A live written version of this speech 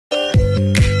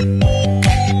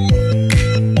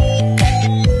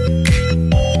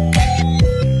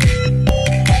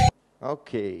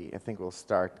Okay, I think we'll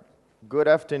start. Good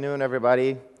afternoon,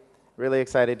 everybody. Really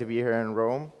excited to be here in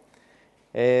Rome.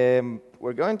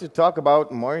 We're going to talk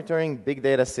about monitoring big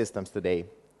data systems today.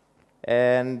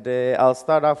 And I'll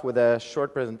start off with a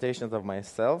short presentation of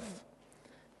myself.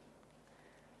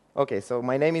 Okay, so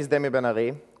my name is Demi Ben-Ari.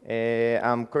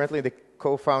 I'm currently the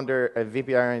co-founder of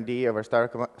VP R&D of a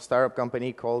startup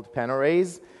company called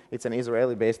Panorase. It's an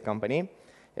Israeli-based company.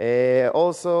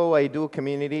 Also, I do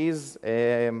communities.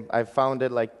 I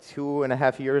founded like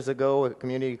 2.5 years ago a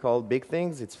community called Big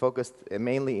Things. It's focused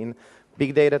mainly in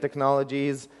big data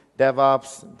technologies,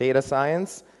 DevOps, data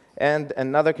science. And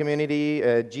another community,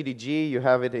 GDG, you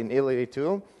have it in Italy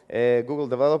too, a Google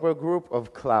Developer Group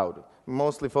of Cloud,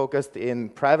 mostly focused in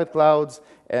private clouds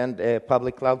and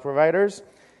public cloud providers.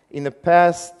 In the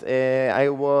past, I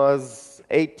was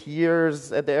 8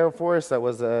 years at the Air Force. I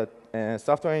was a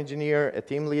software engineer, a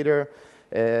team leader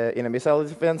in a missile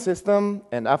defense system,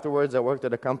 and afterwards I worked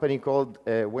at a company called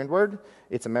Windward.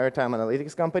 It's a maritime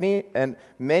analytics company, and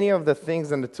many of the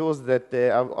things and the tools that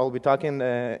I'll be talking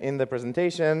in the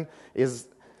presentation is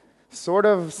sort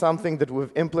of something that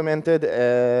we've implemented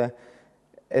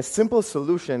a simple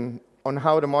solution on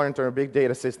how to monitor big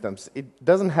data systems. It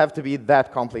doesn't have to be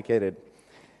that complicated.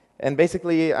 And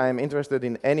basically, I'm interested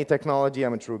in any technology.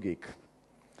 I'm a true geek.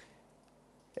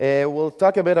 We'll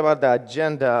talk a bit about the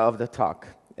agenda of the talk.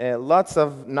 Lots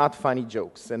of not funny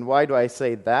jokes. And why do I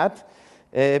say that?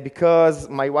 Because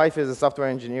my wife is a software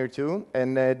engineer too,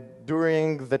 and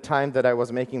during the time that I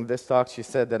was making this talk, she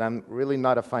said that I'm really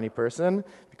not a funny person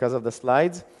because of the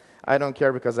slides. I don't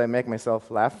care because I make myself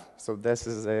laugh, so this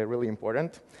is really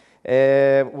important.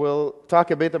 We'll talk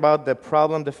a bit about the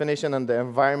problem definition and the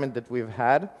environment that we've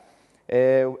had.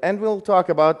 And we'll talk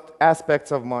about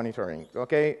aspects of monitoring,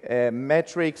 okay?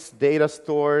 Metrics, data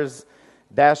stores,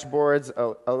 dashboards,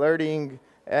 alerting,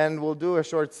 and we'll do a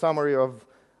short summary of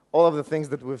all of the things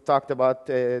that we've talked about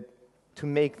to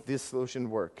make this solution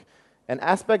work. An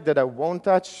aspect that I won't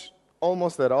touch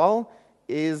almost at all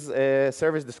is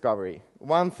service discovery.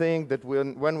 One thing that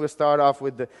when we start off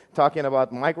with talking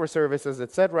about microservices,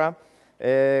 etc.,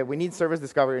 we need service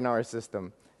discovery in our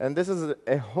system. And this is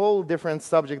a whole different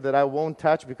subject that I won't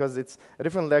touch because it's a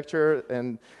different lecture,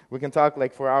 and we can talk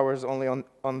like for hours only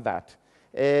on that.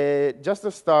 Just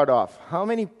to start off, how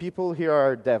many people here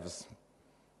are devs?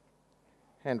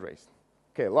 Hand raised.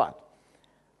 Okay, a lot.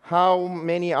 How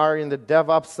many are in the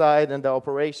DevOps side and the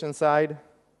operation side?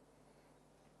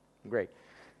 Great.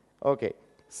 Okay,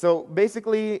 so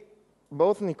basically,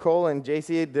 both Nicole and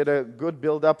JC did a good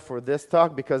build-up for this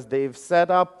talk because they've set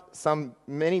up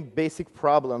many basic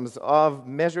problems of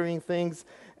measuring things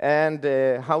and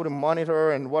how to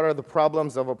monitor and what are the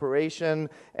problems of operation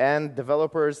and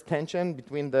developers' tension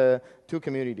between the two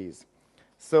communities.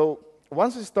 So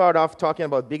once we start off talking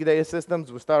about big data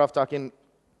systems, we start off talking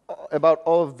about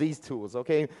all of these tools,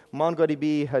 okay?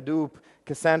 MongoDB, Hadoop,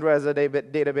 Cassandra as a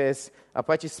database,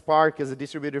 Apache Spark as a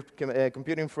distributed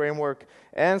computing framework,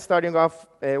 and starting off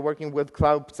working with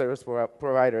cloud service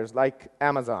providers like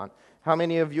Amazon. How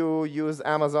many of you use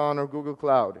Amazon or Google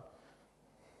Cloud?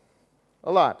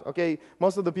 A lot, okay?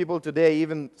 Most of the people today,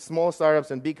 even small startups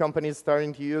and big companies,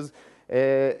 starting to use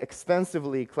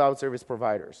extensively cloud service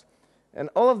providers. And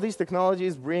all of these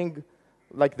technologies bring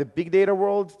like the big data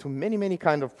world to many, many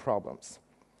kind of problems.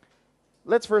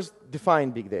 Let's first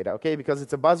define big data, okay? Because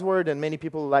it's a buzzword and many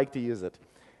people like to use it.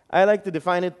 I like to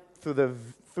define it through the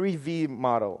 3V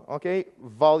model, okay?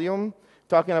 Volume,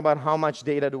 talking about how much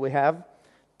data do we have.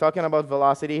 Talking about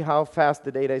velocity, how fast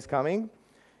the data is coming.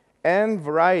 And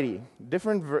variety,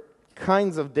 different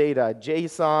kinds of data,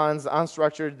 JSONs,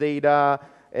 unstructured data,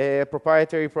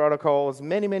 proprietary protocols,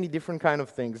 many, many different kind of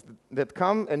things that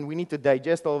come, and we need to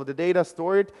digest all of the data,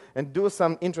 store it, and do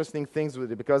some interesting things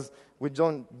with it, because we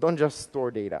don't just store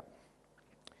data.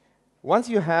 Once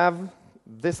you have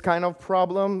this kind of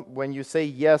problem, when you say,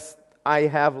 yes, I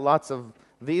have lots of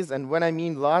these, and when I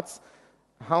mean lots,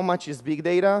 how much is big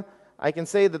data? I can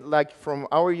say that like from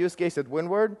our use case at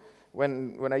Windward,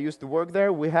 when I used to work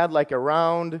there, we had like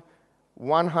around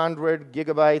 100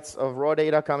 gigabytes of raw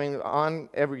data coming on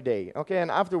every day. Okay, and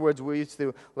afterwards we used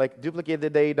to like duplicate the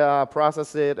data,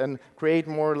 process it, and create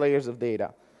more layers of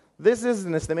data. This is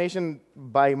an estimation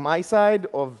by my side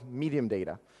of medium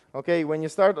data. Okay, when you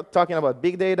start talking about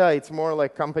big data, it's more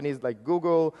like companies like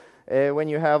Google. When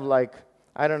you have like,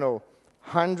 I don't know,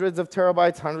 hundreds of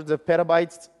terabytes, hundreds of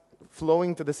petabytes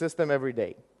flowing to the system every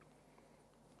day.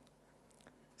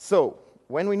 So,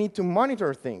 when we need to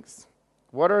monitor things,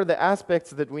 what are the aspects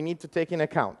that we need to take in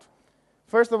account?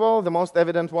 First of all, the most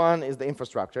evident one is the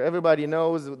infrastructure. Everybody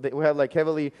knows that we have like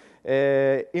heavily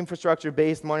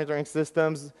infrastructure-based monitoring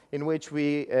systems in which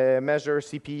we measure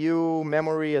CPU,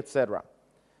 memory, etc.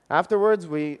 Afterwards,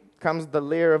 comes the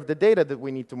layer of the data that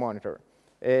we need to monitor.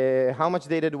 How much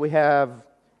data do we have?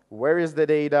 Where is the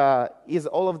data? Is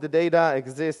all of the data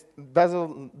exist? Does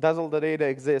all the data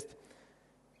exist?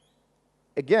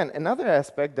 Again, another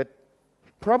aspect that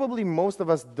probably most of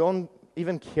us don't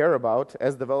even care about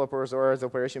as developers or as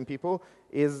operation people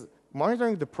is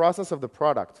monitoring the process of the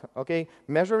product, okay?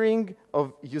 Measuring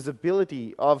of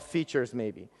usability of features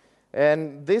maybe.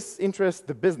 And this interests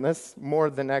the business more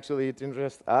than actually it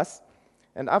interests us.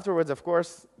 And afterwards, of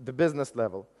course, the business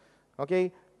level,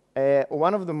 okay?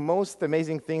 One of the most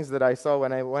amazing things that I saw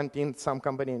when I went in some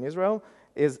company in Israel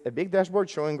is a big dashboard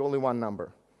showing only one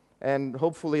number. And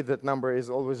hopefully that number is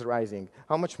always rising.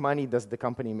 How much money does the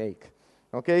company make?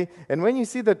 Okay? And when you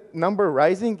see that number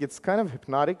rising, it's kind of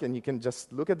hypnotic, and you can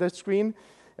just look at the screen,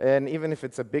 and even if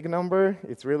it's a big number,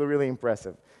 it's really, really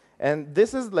impressive. And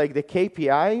this is like the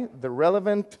KPI, the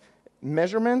relevant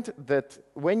measurement that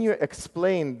when you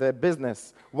explain the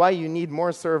business why you need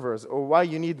more servers or why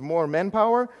you need more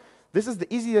manpower, this is the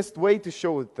easiest way to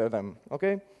show it to them,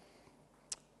 okay?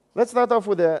 Let's start off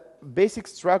with a basic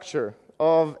structure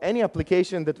of any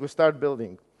application that we start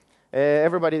building.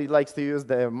 Everybody likes to use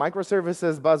the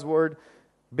microservices buzzword.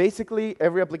 Basically,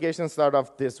 every application starts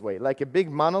off this way, like a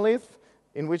big monolith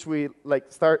in which we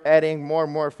like start adding more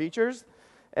and more features.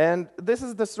 And this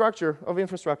is the structure of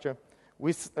infrastructure.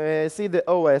 We see the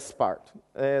OS part,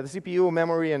 the CPU,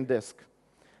 memory, and disk.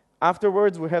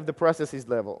 Afterwards, we have the processes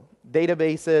level,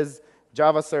 databases,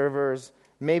 Java servers,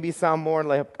 maybe some more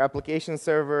like application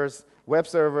servers, web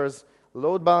servers,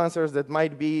 load balancers that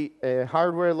might be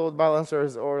hardware load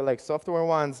balancers or like software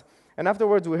ones. And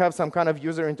afterwards, we have some kind of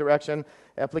user interaction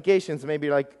applications, maybe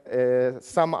like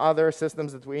some other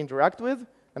systems that we interact with.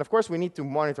 And of course, we need to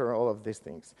monitor all of these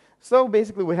things. So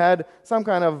basically, we had some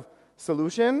kind of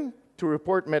solution to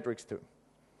report metrics to.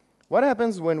 What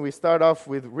happens when we start off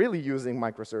with really using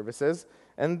microservices?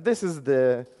 And this is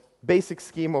the basic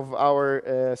scheme of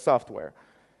our software.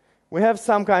 We have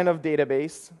some kind of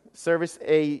database. Service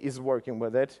A is working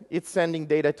with it. It's sending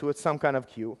data to some kind of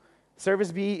queue.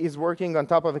 Service B is working on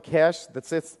top of a cache that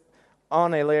sits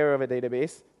on a layer of a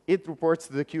database. It reports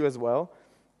to the queue as well.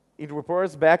 It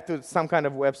reports back to some kind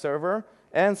of web server.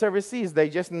 And Service C is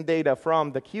digesting data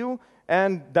from the queue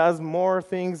and does more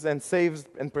things and saves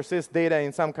and persists data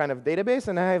in some kind of database.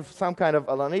 And I have some kind of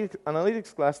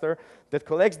analytics cluster that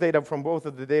collects data from both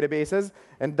of the databases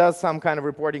and does some kind of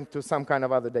reporting to some kind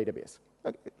of other database.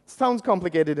 Okay. It sounds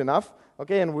complicated enough,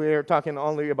 okay? And we're talking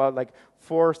only about like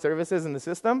 4 services in the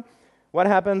system. What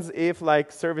happens if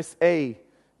like service A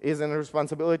is in the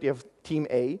responsibility of team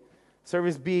A,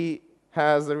 service B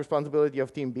has the responsibility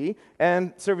of team B,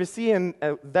 and service C and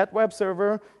that web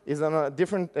server is on a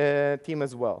different team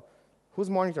as well. Who's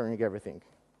monitoring everything,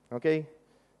 okay?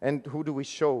 And who do we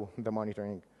show the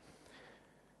monitoring?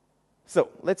 So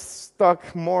let's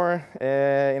talk more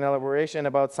in elaboration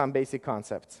about some basic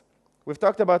concepts. We've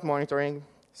talked about monitoring,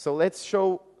 so let's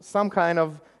show some kind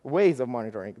of ways of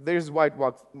monitoring. There's white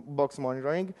box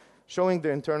monitoring, showing the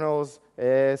internals,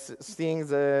 seeing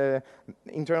the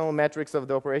internal metrics of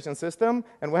the operation system,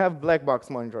 and we have black box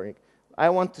monitoring. I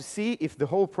want to see if the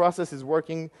whole process is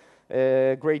working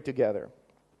great together.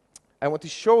 I want to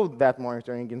show that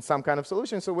monitoring in some kind of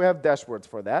solution, so we have dashboards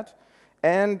for that.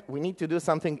 And we need to do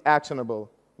something actionable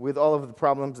with all of the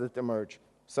problems that emerge.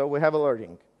 So we have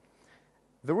alerting.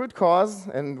 The root cause,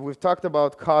 and we've talked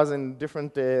about cause in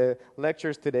different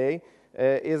lectures today,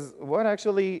 is what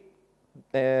actually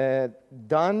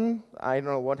done, I don't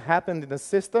know, what happened in the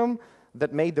system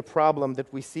that made the problem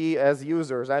that we see as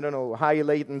users, I don't know, high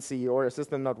latency or a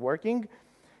system not working.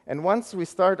 And once we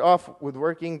start off with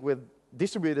working with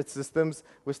distributed systems,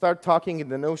 we start talking in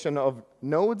the notion of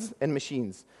nodes and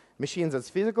machines. Machines as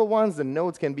physical ones, and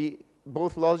nodes can be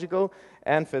both logical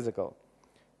and physical.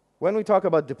 When we talk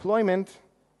about deployment,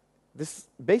 this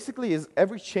basically is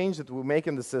every change that we make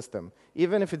in the system,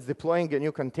 even if it's deploying a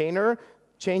new container,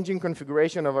 changing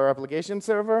configuration of our application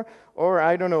server, or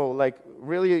I don't know, like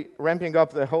really ramping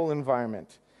up the whole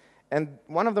environment. And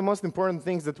one of the most important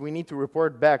things that we need to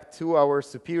report back to our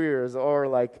superiors or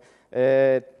like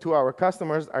to our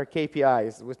customers are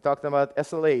KPIs. We've talked about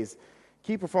SLAs,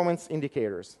 key performance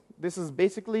indicators. This is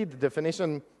basically the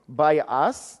definition by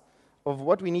us of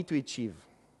what we need to achieve.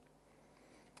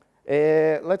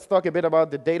 Let's talk a bit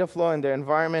about the data flow and the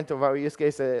environment of our use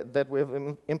case that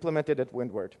we've implemented at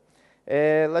Windward.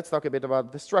 Let's talk a bit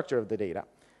about the structure of the data.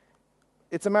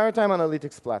 it's a maritime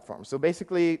analytics platform. So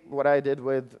basically, what I did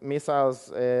with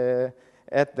missiles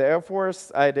at the Air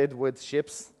Force, I did with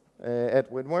ships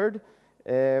at Windward.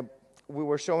 We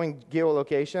were showing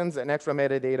geolocations and extra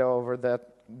metadata over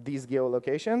these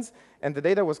geolocations, and the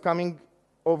data was coming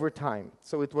over time.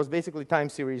 So it was basically time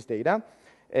series data.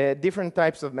 Different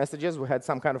types of messages. We had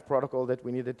some kind of protocol that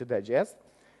we needed to digest.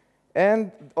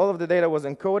 And all of the data was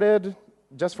encoded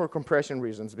just for compression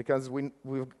reasons, because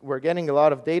we're getting a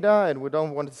lot of data, and we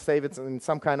don't want to save it in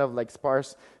some kind of like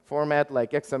sparse format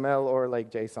like XML or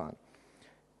like JSON.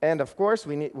 And of course,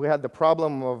 we had the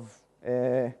problem of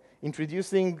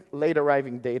introducing late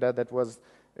arriving data that was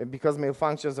because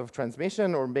malfunctions of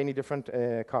transmission or many different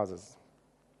causes.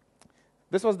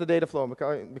 This was the data flow,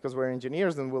 because we're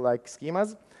engineers and we like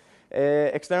schemas.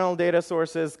 External data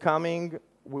sources coming,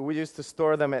 we used to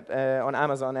store them on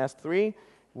Amazon S3.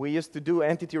 We used to do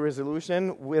entity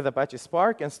resolution with Apache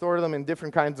Spark and store them in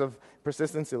different kinds of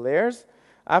persistency layers.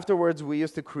 Afterwards, we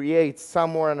used to create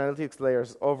some more analytics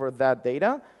layers over that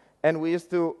data, and we used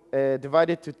to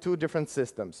divide it to two different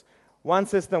systems. One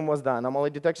system was the anomaly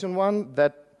detection one,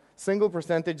 that single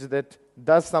percentage that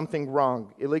does something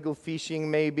wrong, illegal fishing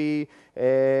maybe,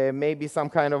 maybe some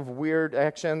kind of weird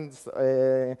actions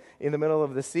in the middle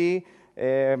of the sea,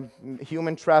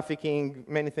 human trafficking,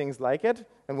 many things like it.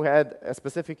 And we had a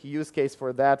specific use case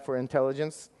for that for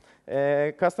intelligence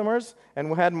customers.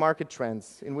 And we had market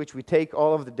trends in which we take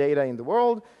all of the data in the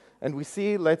world and we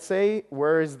see, let's say,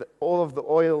 where is all of the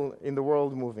oil in the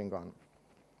world moving on.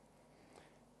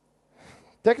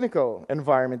 Technical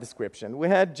environment description. We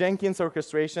had Jenkins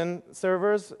orchestration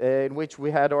servers in which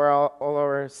we had all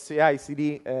our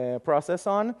CI/CD process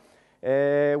on.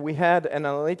 We had an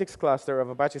analytics cluster of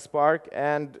Apache Spark,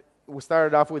 and we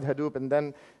started off with Hadoop and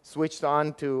then switched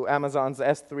on to Amazon's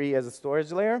S3 as a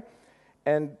storage layer.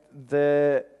 And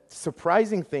the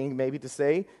surprising thing, maybe to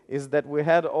say, is that we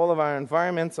had all of our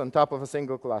environments on top of a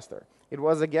single cluster. It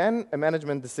was, again, a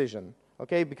management decision,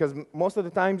 okay? Because most of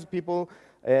the times people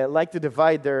like to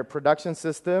divide their production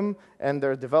system and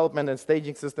their development and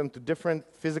staging system to different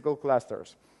physical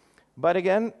clusters. But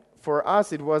again, for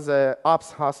us, it was an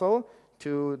ops hustle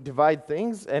to divide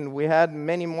things, and we had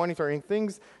many monitoring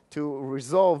things to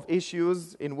resolve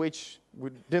issues in which we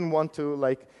didn't want to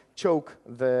like choke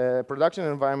the production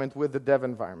environment with the dev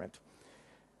environment.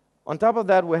 On top of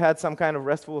that, we had some kind of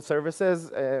RESTful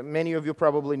services. Many of you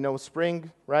probably know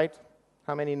Spring, right?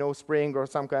 How many know Spring or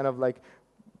some kind of like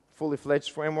fully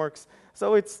fledged frameworks?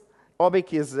 So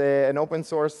Obic is an open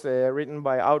source written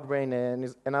by Outbrain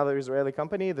and another Israeli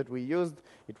company that we used.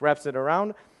 It wraps it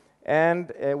around.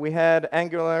 And we had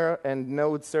Angular and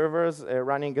Node servers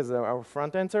running as our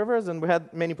front-end servers, and we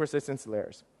had many persistence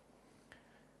layers.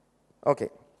 Okay.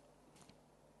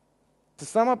 To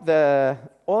sum up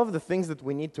all of the things that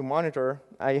we need to monitor,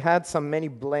 I had many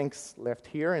blanks left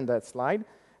here in that slide.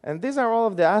 And these are all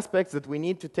of the aspects that we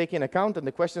need to take in account and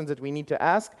the questions that we need to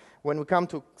ask when we come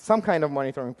to some kind of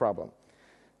monitoring problem.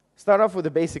 Start off with the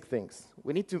basic things.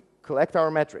 We need to collect our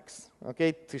metrics,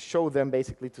 okay, to show them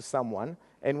basically to someone.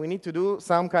 And we need to do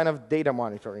some kind of data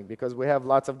monitoring because we have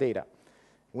lots of data.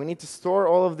 We need to store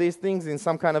all of these things in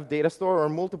some kind of data store or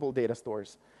multiple data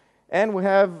stores. And we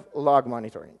have log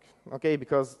monitoring, okay,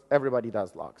 because everybody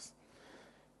does logs.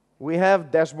 We have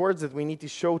dashboards that we need to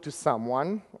show to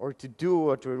someone or to do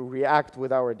or to react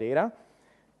with our data,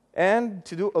 and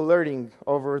to do alerting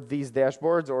over these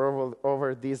dashboards or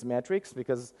over these metrics,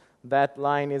 because that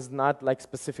line is not like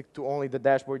specific to only the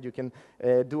dashboard. You can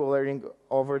do alerting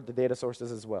over the data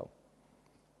sources as well.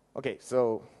 Okay,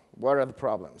 so what are the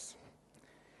problems?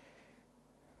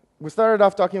 We started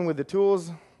off talking with the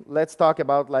tools. Let's talk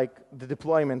about like the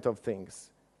deployment of things.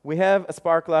 We have a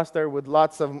Spark cluster with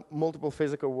lots of multiple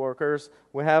physical workers.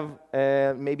 We have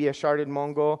maybe a sharded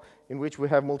Mongo in which we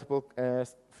have multiple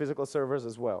physical servers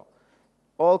as well.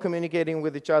 All communicating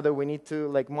with each other. We need to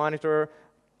like monitor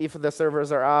if the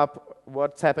servers are up,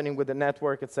 what's happening with the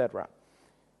network, etc.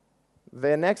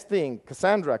 The next thing,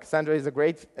 Cassandra. Cassandra is a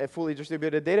great fully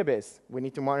distributed database. We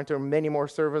need to monitor many more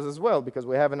servers as well because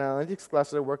we have an analytics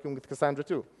cluster working with Cassandra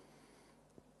too.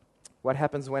 What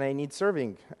happens when I need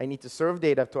serving? I need to serve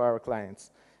data to our clients.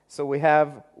 So we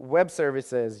have web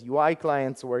services, UI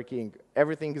clients working.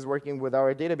 Everything is working with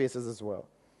our databases as well.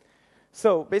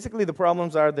 So basically the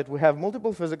problems are that we have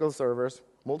multiple physical servers,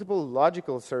 multiple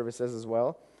logical services as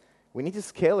well. We need to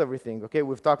scale everything. Okay,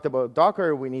 we've talked about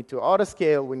Docker. We need to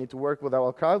auto-scale. We need to work with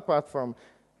our cloud platform.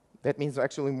 That means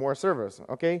actually more servers.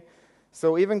 Okay,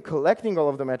 so even collecting all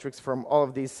of the metrics from all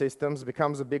of these systems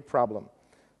becomes a big problem.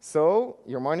 So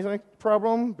your monitoring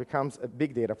problem becomes a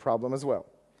big data problem as well.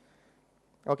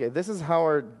 Okay, this is how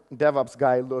our DevOps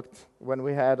guy looked when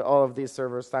we had all of these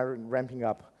servers started ramping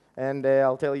up. And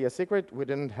I'll tell you a secret, we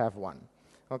didn't have one.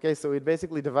 Okay, so it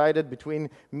basically divided between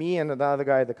me and another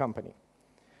guy at the company.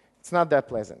 It's not that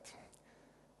pleasant.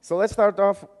 So let's start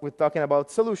off with talking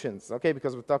about solutions, okay,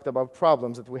 because we talked about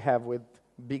problems that we have with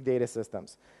big data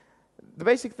systems. The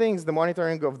basic things, the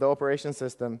monitoring of the operation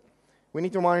system. We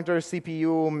need to monitor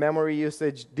CPU, memory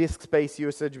usage, disk space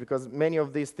usage, because many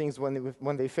of these things,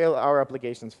 when they fail, our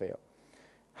applications fail.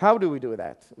 How do we do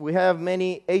that? We have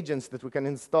many agents that we can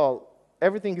install.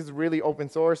 Everything is really open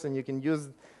source, and you can use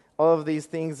all of these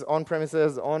things on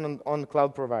premises, on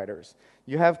cloud providers.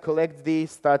 You have collectd,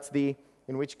 statsd,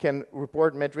 in which can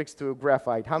report metrics to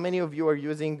Graphite. How many of you are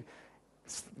using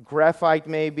Graphite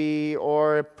maybe,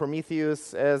 or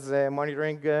Prometheus as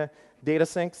monitoring data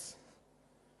sinks?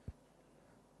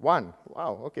 One.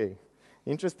 Wow, okay.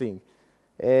 Interesting.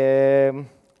 I'd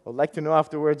like to know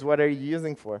afterwards what are you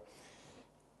using for.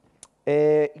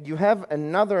 You have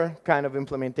another kind of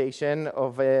implementation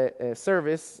of a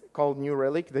service called New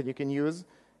Relic that you can use.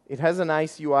 It has a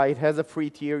nice UI. It has a free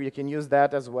tier. You can use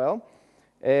that as well.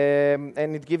 And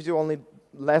it gives you only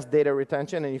less data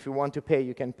retention. And if you want to pay,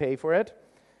 you can pay for it.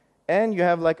 And you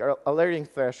have like alerting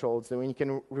thresholds that when you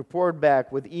can report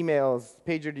back with emails,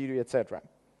 PagerDuty, etc.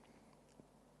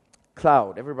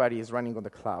 Cloud. Everybody is running on the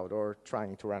cloud or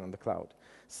trying to run on the cloud.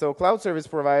 So cloud service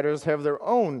providers have their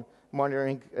own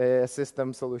monitoring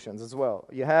system solutions as well.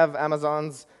 You have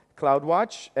Amazon's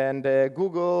CloudWatch, and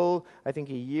Google, I think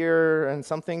a year and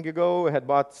something ago, had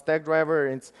bought Stackdriver,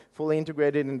 and it's fully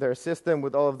integrated in their system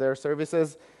with all of their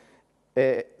services.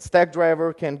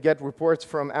 Stackdriver can get reports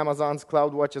from Amazon's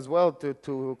CloudWatch as well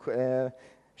to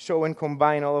show and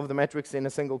combine all of the metrics in a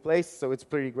single place, so it's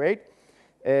pretty great.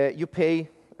 You pay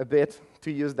a bit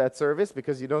to use that service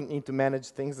because you don't need to manage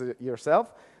things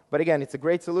yourself. But again, it's a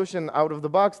great solution out of the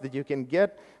box that you can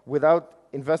get without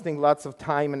investing lots of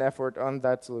time and effort on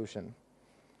that solution.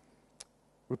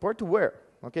 Report to where?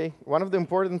 Okay, one of the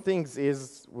important things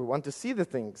is we want to see the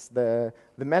things, the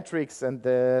metrics and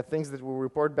the things that we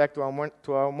report back to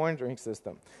our monitoring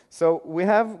system. So we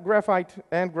have Graphite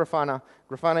and Grafana.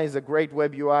 Grafana is a great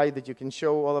web UI that you can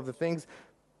show all of the things.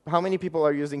 How many people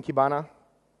are using Kibana?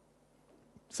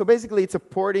 So basically, it's a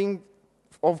porting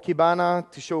of Kibana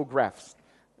to show graphs.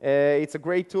 It's a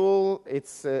great tool.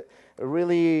 It's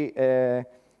really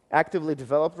actively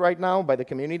developed right now by the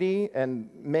community, and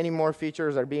many more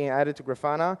features are being added to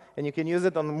Grafana, and you can use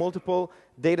it on multiple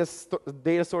data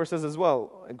sources as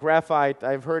well. Graphite,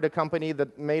 I've heard a company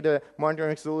that made a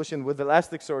monitoring solution with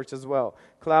Elasticsearch as well.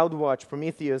 CloudWatch,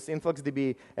 Prometheus,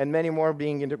 InfluxDB, and many more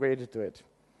being integrated to it.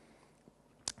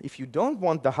 If you don't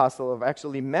want the hassle of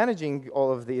actually managing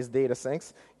all of these data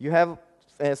sinks, you have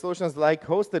solutions like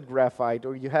hosted Graphite,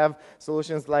 or you have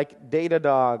solutions like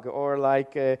Datadog, or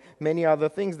like many other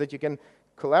things that you can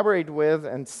collaborate with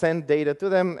and send data to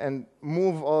them and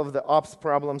move all of the ops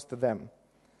problems to them.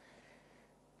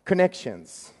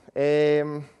 Connections.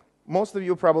 Most of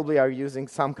you probably are using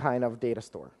some kind of data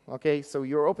store. Okay, so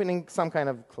you're opening some kind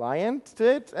of client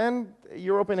to it, and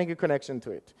you're opening a connection to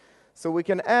it. So we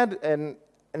can add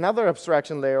another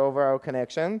abstraction layer over our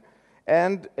connection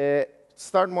and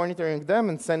start monitoring them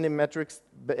and sending metrics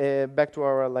back to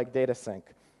our data sink.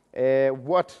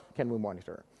 What can we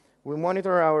monitor? We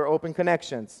monitor our open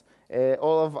connections,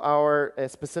 all of our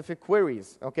specific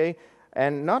queries, okay?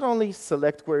 And not only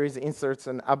select queries, inserts,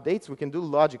 and updates, we can do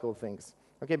logical things,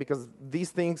 okay? Because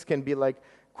these things can be like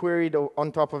queried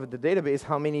on top of the database,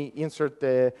 how many insert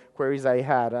queries I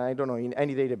had. I don't know, in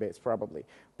any database, probably.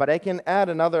 But I can add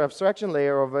another abstraction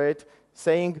layer of it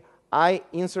saying, I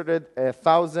inserted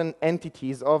 1,000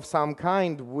 entities of some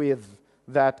kind with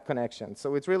that connection.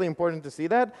 So it's really important to see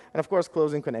that. And of course,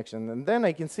 closing connection. And then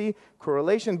I can see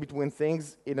correlation between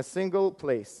things in a single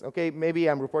place. Okay, maybe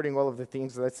I'm reporting all of the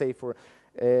things, let's say for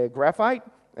Graphite,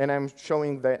 and I'm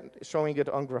showing it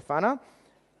on Grafana.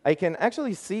 I can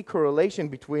actually see correlation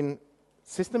between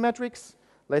system metrics,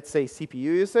 let's say CPU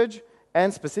usage,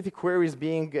 and specific queries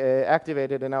being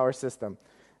activated in our system.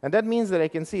 And that means that I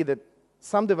can see that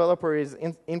some developer is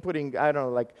inputting, I don't know,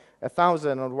 like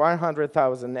 1,000 or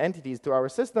 100,000 entities to our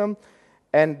system,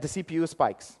 and the CPU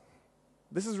spikes.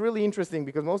 This is really interesting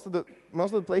because most of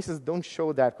the places don't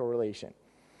show that correlation.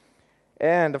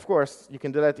 And of course, you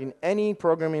can do that in any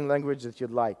programming language that you'd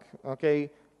like.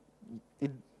 Okay,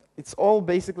 it's all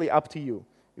basically up to you.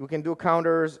 You can do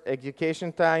counters,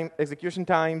 execution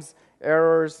times,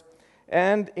 errors,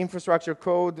 and infrastructure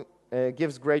code.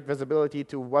 Gives great visibility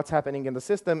to what's happening in the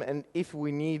system, and if we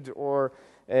need or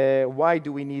why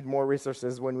do we need more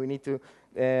resources when we need to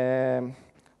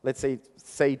let's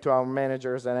say to our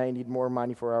managers that I need more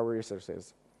money for our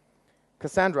resources.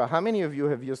 Cassandra, how many of you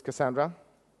have used Cassandra?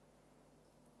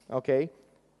 Okay.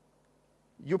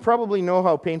 You probably know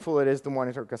how painful it is to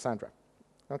monitor Cassandra.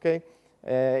 Okay.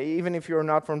 Even if you're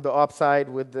not from the ops side,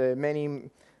 with the many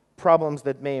problems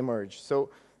that may emerge. So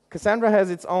Cassandra has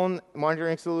its own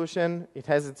monitoring solution. It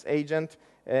has its agent,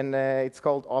 and it's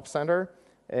called Ops Center.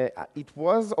 It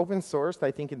was open sourced,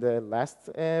 I think, in the last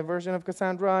version of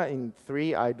Cassandra. In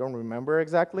 3, I don't remember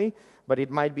exactly, but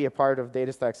it might be a part of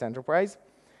DataStax Enterprise.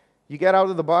 You get out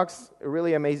of the box a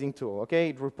really amazing tool. Okay,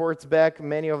 it reports back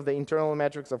many of the internal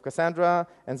metrics of Cassandra,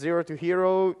 and 0 to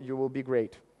hero, you will be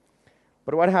great.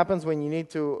 But what happens when you need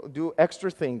to do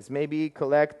extra things? Maybe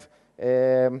collect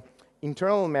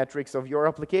internal metrics of your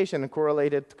application and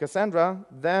correlate it to Cassandra,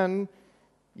 then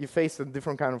you face a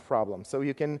different kind of problem. So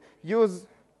you can use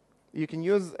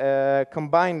a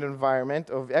combined environment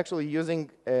of actually using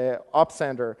Ops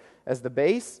Center as the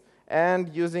base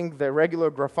and using the regular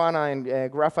Grafana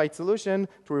and Graphite solution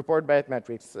to report bad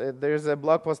metrics. There's a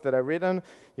blog post that I've written.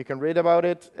 You can read about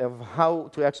it, of how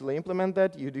to actually implement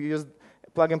that. You do use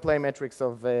plug-and-play metrics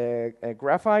of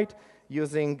Graphite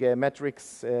using a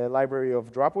metrics library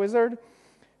of DropWizard.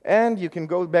 And you can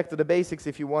go back to the basics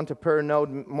if you want a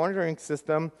per-node monitoring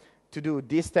system to do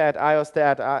dstat,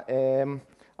 iostat,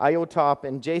 IOTop,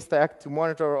 and JStack to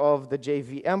monitor all of the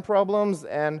JVM problems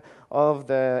and of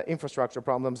the infrastructure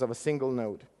problems of a single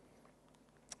node.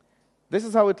 This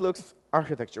is how it looks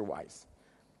architecture-wise.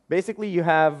 Basically, you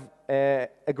have a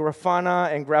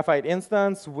Grafana and Graphite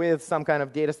instance with some kind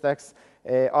of DataStax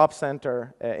Ops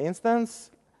Center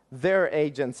instance. Their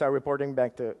agents are reporting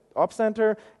back to Ops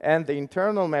Center, and the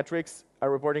internal metrics are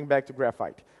reporting back to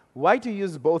Graphite. Why to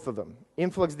use both of them,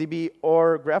 InfluxDB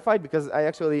or Graphite? Because I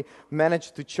actually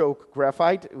managed to choke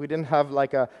Graphite. We didn't have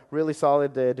like a really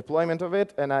solid deployment of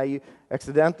it, and I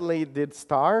accidentally did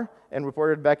star and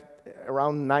reported back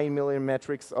around 9 million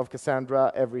metrics of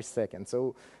Cassandra every second.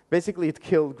 So basically, it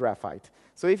killed Graphite.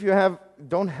 So if you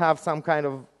don't have some kind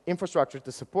of infrastructure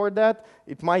to support that,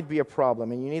 it might be a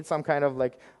problem, and you need some kind of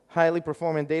like highly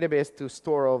performant database to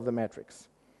store all of the metrics.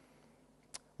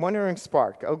 Monitoring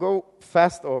Spark. I'll go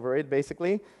fast over it,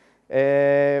 basically,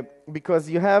 because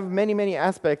you have many, many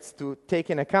aspects to take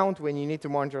in account when you need to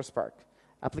monitor Spark.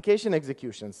 Application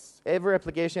executions. Every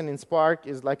application in Spark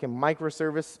is like a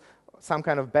microservice, some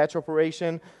kind of batch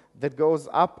operation that goes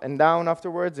up and down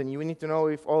afterwards, and you need to know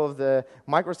if all of the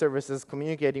microservices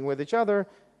communicating with each other,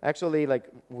 actually like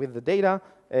with the data,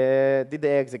 did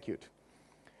they execute.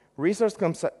 Resource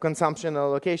consumption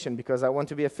allocation, because I want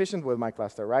to be efficient with my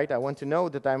cluster, right? I want to know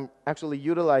that I'm actually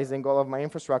utilizing all of my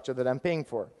infrastructure that I'm paying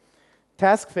for.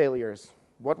 Task failures.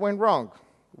 What went wrong?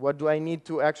 What do I need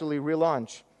to actually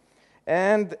relaunch?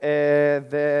 And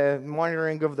the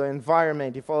monitoring of the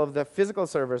environment, if all of the physical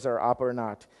servers are up or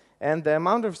not. And the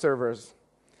amount of servers.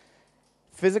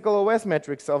 Physical OS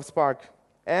metrics of Spark.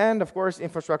 And, of course,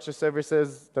 infrastructure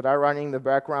services that are running in the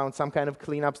background, some kind of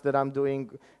cleanups that I'm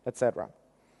doing, etc.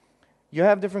 You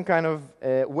have different kind of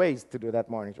ways to do that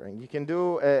monitoring. You can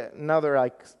do another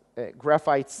like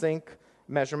Graphite sync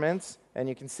measurements, and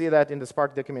you can see that in the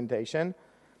Spark documentation.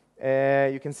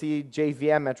 You can see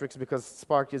JVM metrics because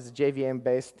Spark is a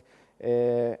JVM-based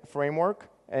framework,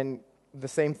 and the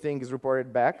same thing is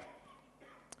reported back.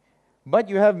 But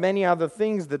you have many other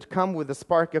things that come with the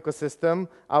Spark ecosystem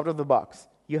out of the box.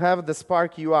 You have the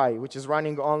Spark UI, which is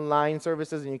running online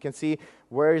services, and you can see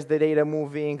where is the data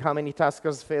moving, how many tasks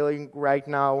are failing right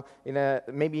now,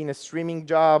 maybe in a streaming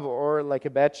job or like a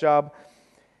batch job.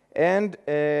 And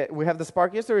we have the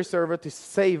Spark history server to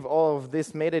save all of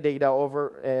this metadata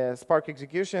over Spark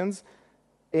executions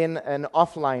in an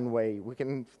offline way. We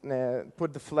can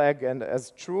put the flag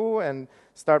as true and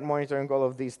start monitoring all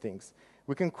of these things.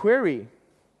 We can query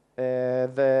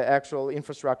the actual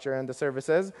infrastructure and the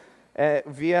services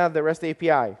via the REST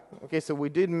API. Okay, so we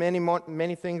did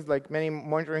many things, like many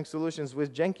monitoring solutions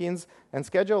with Jenkins and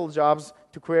schedule jobs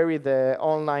to query the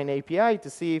online API to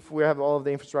see if we have all of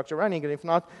the infrastructure running, and if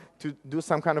not, to do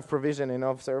some kind of provisioning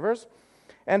of servers.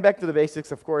 And back to the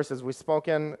basics, of course, as we've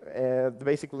spoken, the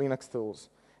basic Linux tools.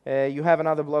 You have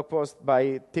another blog post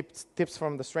by Tips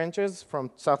from the Trenches from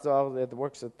Tzafzal that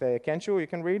works at Kenshu, you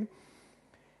can read.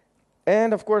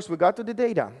 And of course, we got to the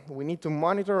data. We need to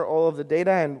monitor all of the data,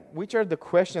 and which are the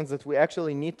questions that we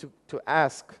actually need to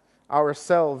ask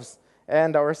ourselves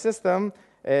and our system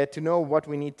to know what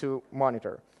we need to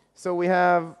monitor. So we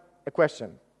have a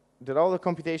question. Did all the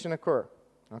computation occur?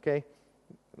 Okay.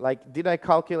 Like, did I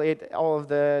calculate all of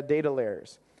the data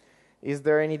layers? Is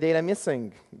there any data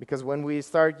missing? Because when we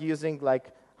start using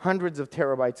like hundreds of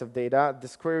terabytes of data,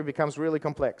 this query becomes really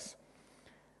complex.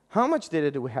 How much data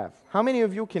do we have? How many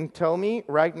of you can tell me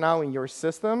right now in your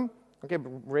system, okay,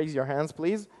 raise your hands,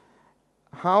 please,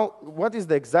 what is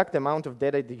the exact amount of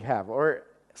data that you have, or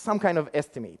some kind of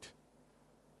estimate?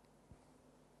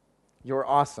 You're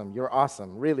awesome,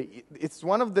 really. It's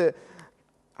one of the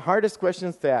hardest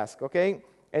questions to ask, okay?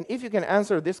 And if you can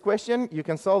answer this question, you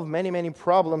can solve many, many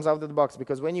problems out of the box,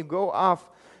 because when you go off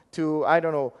to, I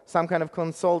don't know, some kind of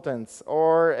consultants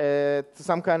or to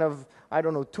some kind of, I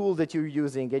don't know, tool that you're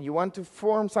using, and you want to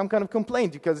form some kind of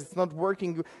complaint because it's not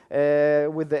working with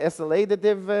the SLA that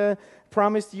they've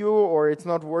promised you, or it's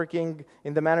not working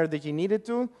in the manner that you need it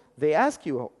to, they ask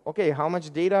you, okay, how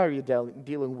much data are you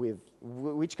dealing with?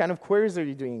 Which kind of queries are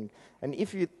you doing? And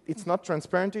if it's not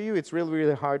transparent to you, it's really,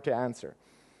 really hard to answer.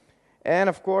 And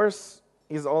of course,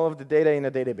 is all of the data in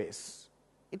a database.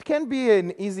 It can be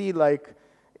an easy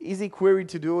query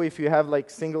to do if you have like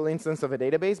single instance of a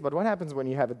database, but what happens when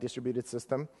you have a distributed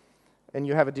system and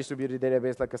you have a distributed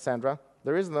database like Cassandra?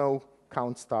 There is no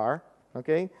count star,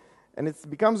 okay? And it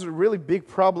becomes a really big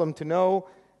problem to know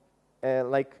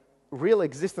like real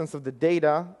existence of the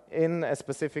data in a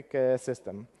specific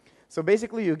system. So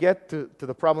basically you get to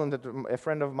the problem that a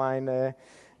friend of mine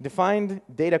defined,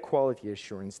 data quality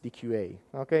assurance, DQA,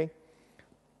 okay?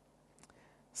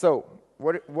 So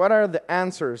what are the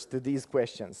answers to these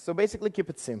questions? So basically keep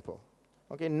it simple,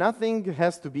 okay? Nothing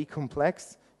has to be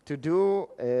complex to do,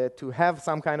 to have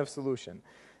some kind of solution.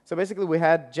 So basically we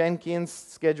had Jenkins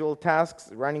scheduled tasks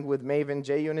running with Maven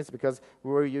JUnits because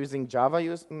we were using Java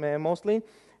mostly.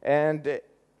 And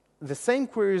the same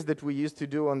queries that we used to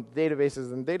do on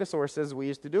databases and data sources, we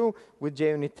used to do with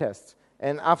JUnit tests.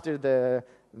 And after the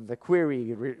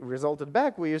query resulted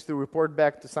back, we used to report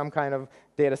back to some kind of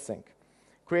data sync.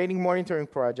 Creating monitoring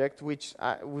project, which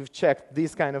we've checked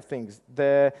these kind of things.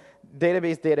 The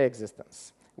database data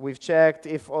existence. We've checked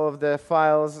if all of the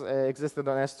files existed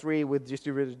on S3 with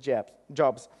distributed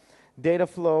jobs. Data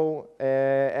flow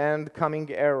and coming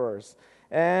errors.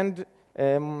 And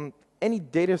any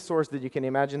data source that you can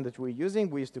imagine that we're using,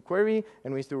 we used to query,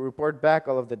 and we used to report back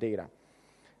all of the data.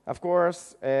 Of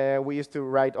course, we used to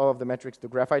write all of the metrics to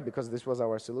Graphite because this was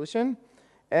our solution,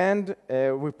 and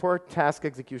report task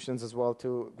executions as well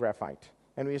to Graphite.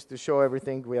 And we used to show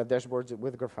everything. We had dashboards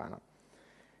with Grafana.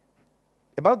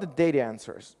 About the data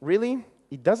answers, really,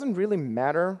 it doesn't really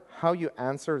matter how you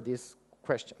answer these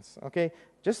questions, okay?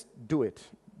 Just do it.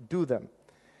 Do them.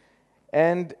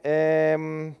 And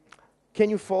can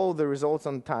you follow the results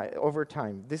over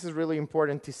time? This is really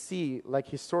important to see, like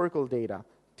historical data,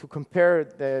 to compare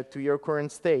to your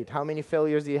current state. How many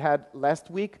failures you had last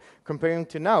week comparing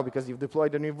to now because you've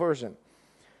deployed a new version.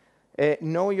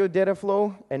 Know your data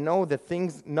flow and know that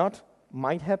things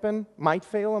might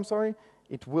fail,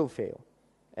 it will fail.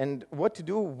 And what to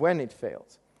do when it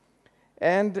fails.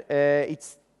 And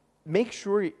make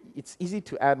sure it's easy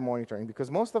to add monitoring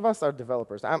because most of us are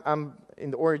developers. I'm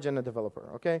in the origin a developer,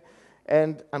 okay?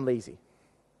 And I'm lazy.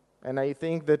 And I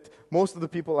think that most of the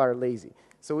people are lazy.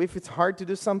 So if it's hard to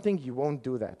do something, you won't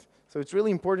do that. So it's really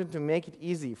important to make it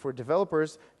easy for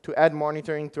developers to add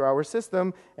monitoring to our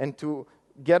system and to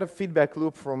get a feedback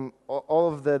loop from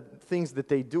all of the things that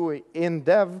they do in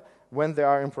dev when they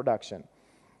are in production.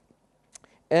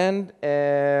 And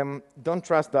don't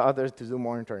trust the others to do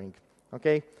monitoring,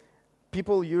 okay?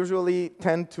 People usually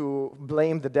tend to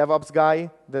blame the DevOps guy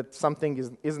that something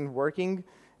isn't working.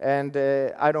 And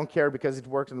I don't care because it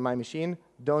worked on my machine.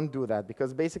 Don't do that,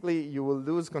 because basically you will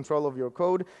lose control of your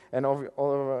code and of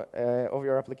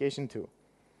your application too.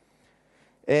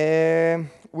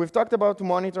 We've talked about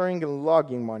monitoring and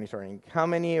logging monitoring. How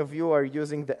many of you are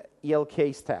using the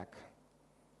ELK stack?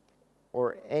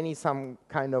 Or some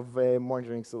kind of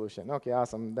monitoring solution? Okay,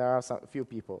 awesome. There are a few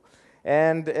people.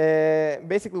 And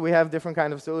basically we have different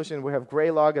kind of solution. We have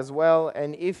Graylog as well.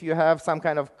 And if you have some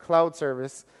kind of cloud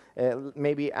service,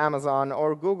 maybe Amazon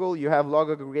or Google, you have log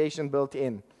aggregation built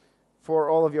in for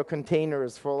all of your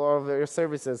containers, for all of your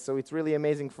services. So it's really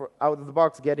amazing for out of the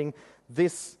box getting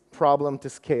this problem to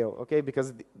scale, okay?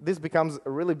 Because this becomes a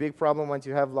really big problem once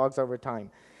you have logs over time.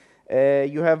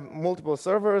 You have multiple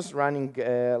servers running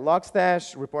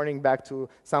Logstash, reporting back to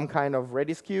some kind of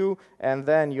Redis queue, and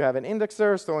then you have an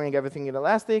indexer storing everything in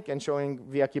Elastic and showing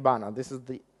via Kibana. This is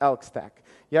the ELK stack.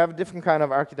 You have a different kind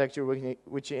of architecture in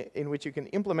which you can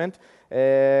implement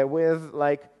with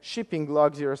like shipping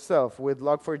logs yourself with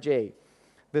Log4j.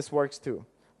 This works too.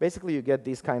 Basically, you get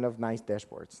these kind of nice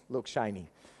dashboards. Look shiny.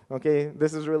 Okay,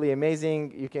 this is really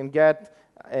amazing. You can get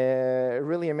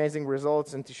really amazing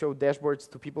results and to show dashboards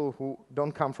to people who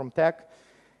don't come from tech.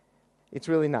 It's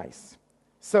really nice.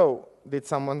 So, did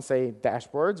someone say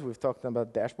dashboards? We've talked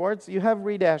about dashboards. You have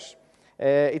Redash.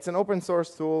 It's an open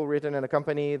source tool written in a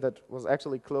company that was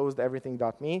actually closed,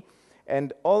 everything.me.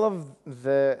 And all of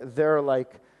their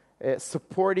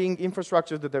supporting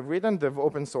infrastructure that they've written, they've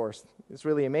open sourced. It's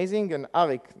really amazing. And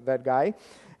Arik, that guy,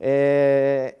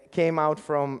 came out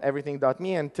from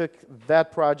everything.me and took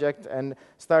that project and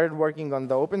started working on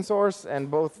the open source and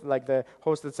both like the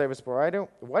hosted service provider.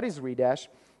 What is Redash?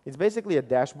 It's basically a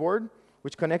dashboard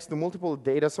which connects to multiple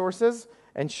data sources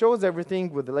and shows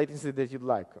everything with the latency that you'd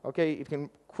like. Okay, it can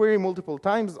query multiple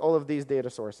times all of these data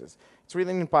sources. It's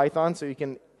written in Python, so you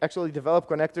can actually develop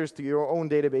connectors to your own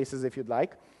databases if you'd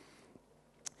like.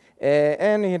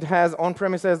 And it has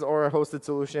on-premises or a hosted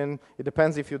solution. It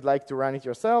depends if you'd like to run it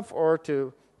yourself or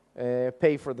to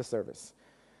pay for the service.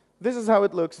 This is how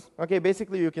it looks. Okay,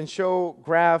 basically you can show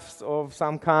graphs of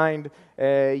some kind.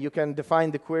 You can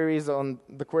define the queries on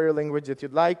the query language that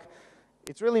you'd like.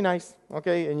 It's really nice,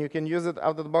 okay, and you can use it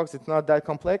out of the box. It's not that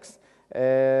complex.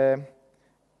 And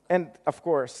of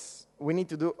course, we need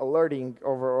to do alerting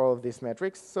over all of these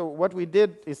metrics. So what we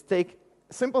did is take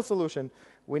a simple solution.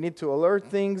 We need to alert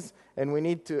things, and we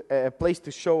need a place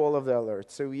to show all of the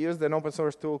alerts. So we used an open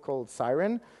source tool called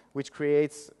Siren, which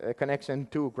creates a connection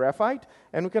to Graphite,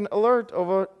 and we can alert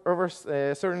over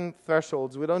certain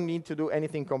thresholds. We don't need to do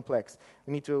anything complex.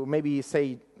 We need to maybe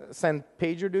say send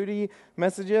PagerDuty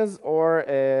messages, or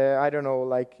I don't know,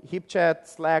 like HipChat,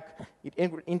 Slack. It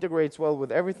integrates well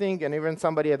with everything, and even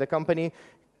somebody at the company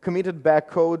committed back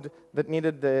code that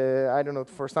needed, I don't know,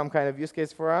 for some kind of use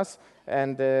case for us,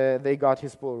 and they got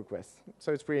his pull request.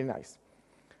 So it's pretty nice.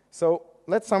 So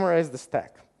let's summarize the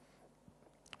stack.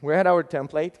 We had our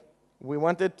template. We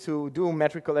wanted to do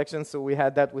metric collection, so we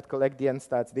had that with collectd and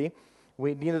statsd.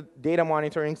 We needed data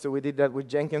monitoring, so we did that with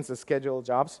Jenkins as scheduled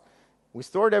jobs. We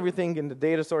stored everything in the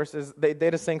data sources, the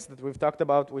data sinks that we've talked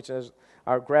about, which is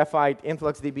our Graphite,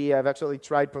 InfluxDB. I've actually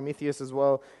tried Prometheus as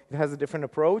well. It has a different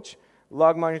approach.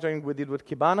 Log monitoring we did with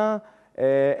Kibana,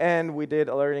 and we did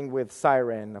alerting with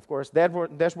Siren. Of course,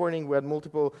 dashboarding, we had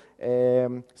multiple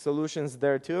solutions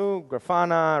there too,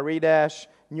 Grafana, Redash,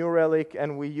 New Relic,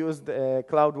 and we used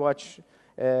CloudWatch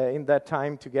in that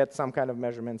time to get some kind of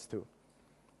measurements too.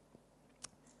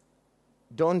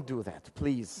 Don't do that,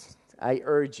 please. I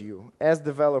urge you, as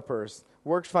developers,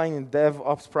 works fine in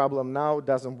DevOps problem now,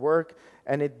 doesn't work,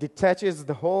 and it detaches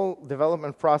the whole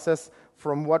development process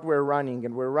from what we're running,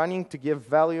 and we're running to give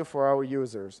value for our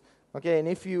users. Okay, and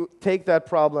if you take that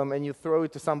problem and you throw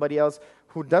it to somebody else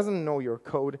who doesn't know your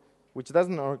code, which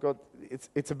doesn't know your code,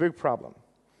 it's a big problem.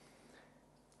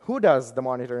 Who does the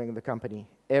monitoring in the company?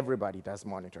 Everybody does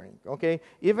monitoring, okay?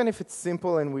 Even if it's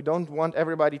simple and we don't want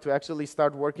everybody to actually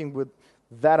start working with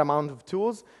that amount of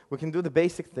tools, we can do the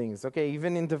basic things, okay?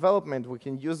 Even in development, we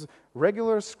can use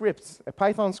regular scripts, a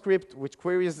Python script which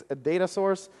queries a data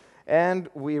source, and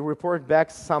we report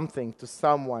back something to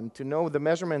someone to know the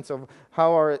measurements of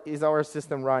how is our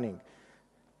system running.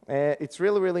 It's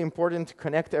really, really important to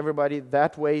connect everybody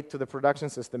that way to the production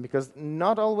system, because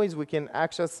not always we can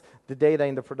access the data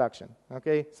in the production,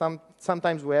 okay?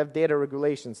 Sometimes we have data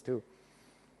regulations too.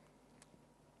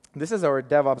 This is our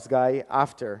DevOps guy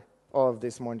after all of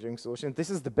this monitoring solution. This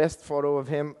is the best photo of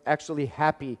him actually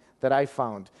happy that I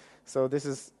found. So this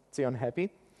is Zion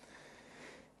happy.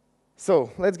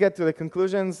 So let's get to the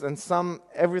conclusions and sum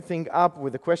everything up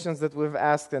with the questions that we've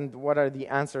asked and what are the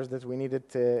answers that we needed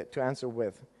to answer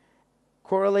with.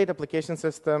 Correlate application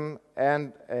system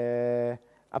and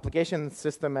application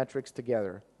system metrics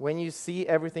together. When you see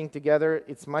everything together,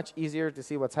 it's much easier to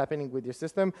see what's happening with your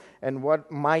system and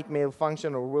what might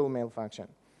malfunction or will malfunction.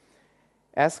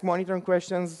 Ask monitoring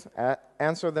questions,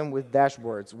 answer them with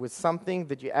dashboards, with something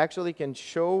that you actually can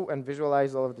show and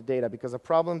visualize all of the data, because a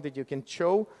problem that you can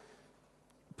show,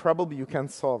 probably you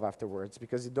can't solve afterwards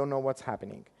because you don't know what's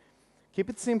happening. Keep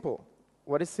it simple.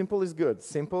 What is simple is good.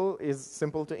 Simple is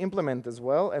simple to implement as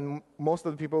well, and most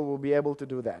of the people will be able to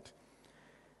do that.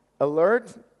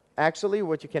 Alert, actually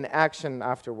what you can action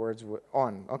afterwards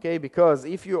on, okay? Because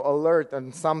if you alert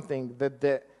on something that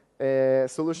the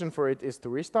solution for it is to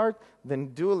restart, then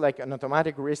do like an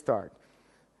automatic restart.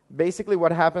 Basically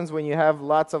what happens when you have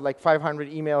lots of like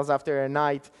 500 emails after a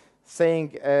night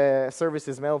saying service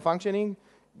is malfunctioning,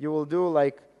 you will do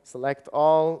like select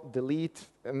all, delete,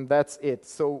 and that's it.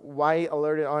 So why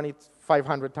alert it on it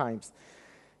 500 times?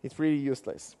 It's really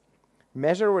useless.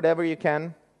 Measure whatever you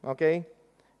can, okay?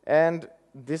 And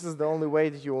this is the only way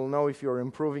that you will know if you're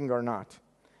improving or not.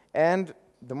 And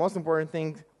the most important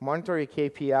thing, monitor your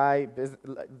KPI,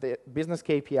 the business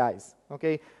KPIs,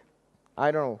 okay?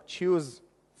 I don't know, choose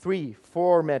 3,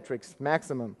 4 metrics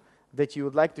maximum that you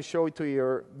would like to show to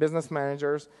your business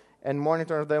managers and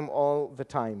monitor them all the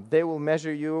time. They will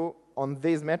measure you on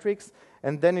these metrics,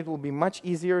 And then it will be much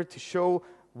easier to show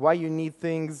why you need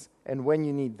things and when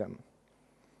you need them.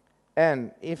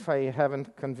 And if I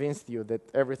haven't convinced you that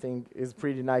everything is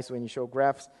pretty nice when you show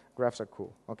graphs, graphs are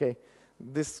cool, okay?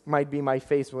 This might be my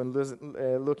face when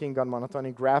looking on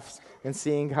monotonic graphs and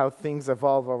seeing how things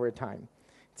evolve over time.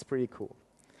 It's pretty cool.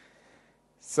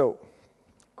 So,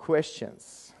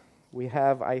 questions. We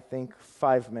have, I think,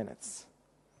 5 minutes.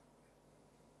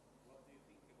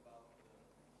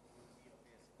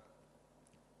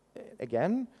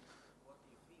 Again? What do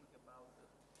you think about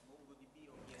MongoDB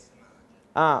or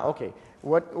Manager?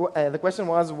 Okay. The question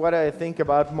was what I think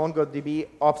about MongoDB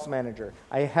Ops Manager.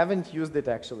 I haven't used it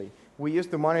actually. We used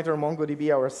to monitor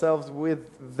MongoDB ourselves with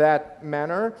that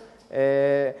manner.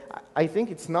 I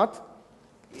think it's not.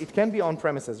 It can be on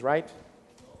premises, right?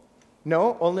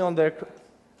 No, only on the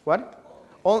what?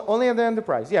 Only on the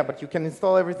enterprise. Yeah, but you can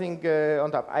install everything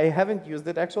on top. I haven't used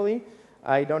it actually.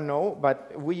 I don't know,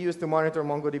 but we used to monitor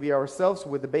MongoDB ourselves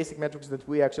with the basic metrics that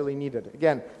we actually needed.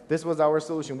 Again, this was our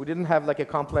solution. We didn't have like a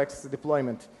complex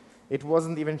deployment. It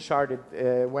wasn't even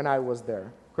sharded when I was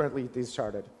there. Currently, it is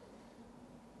sharded.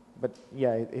 But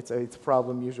yeah, it's a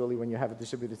problem usually when you have a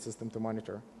distributed system to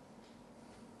monitor.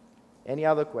 Any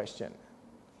other question?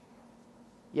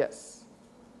 Yes.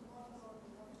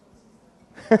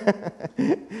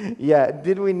 Yeah,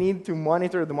 did we need to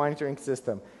monitor the monitoring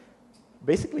system?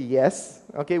 Basically, yes.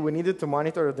 Okay, we needed to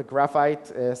monitor the Graphite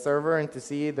server and to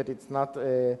see that it's not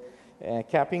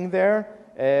capping there.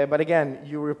 But again,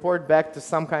 you report back to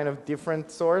some kind of different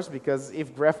source because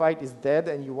if Graphite is dead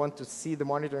and you want to see the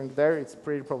monitoring there, it's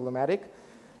pretty problematic.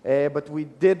 But we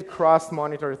did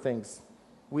cross-monitor things.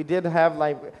 We did have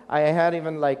I had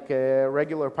even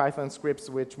regular Python scripts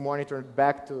which monitored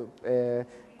back to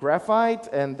Graphite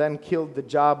and then killed the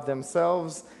job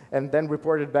themselves and then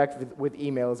reported back with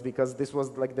emails because this was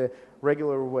like the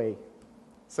regular way.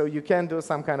 So you can do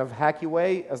some kind of hacky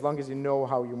way as long as you know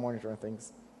how you monitor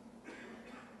things.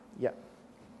 Yeah.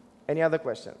 Any other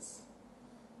questions?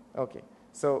 Okay.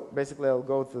 So basically, I'll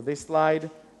go to this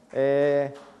slide.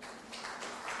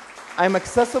 I'm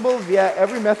accessible via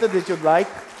every method that you'd like.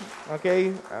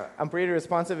 Okay. I'm pretty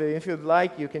responsive. If you'd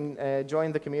like, you can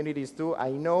join the communities too.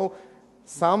 I know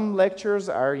some lectures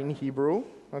are in Hebrew.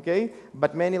 Okay,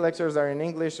 but many lectures are in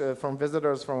English from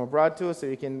visitors from abroad too, so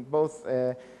you can both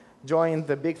join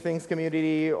the Big Things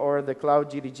community or the Cloud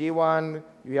GDG one.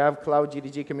 You have Cloud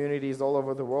GDG communities all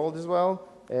over the world as well.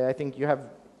 I think you have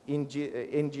in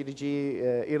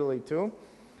GDG Italy too.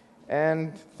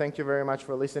 And thank you very much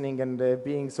for listening and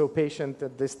being so patient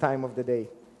at this time of the day.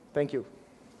 Thank you.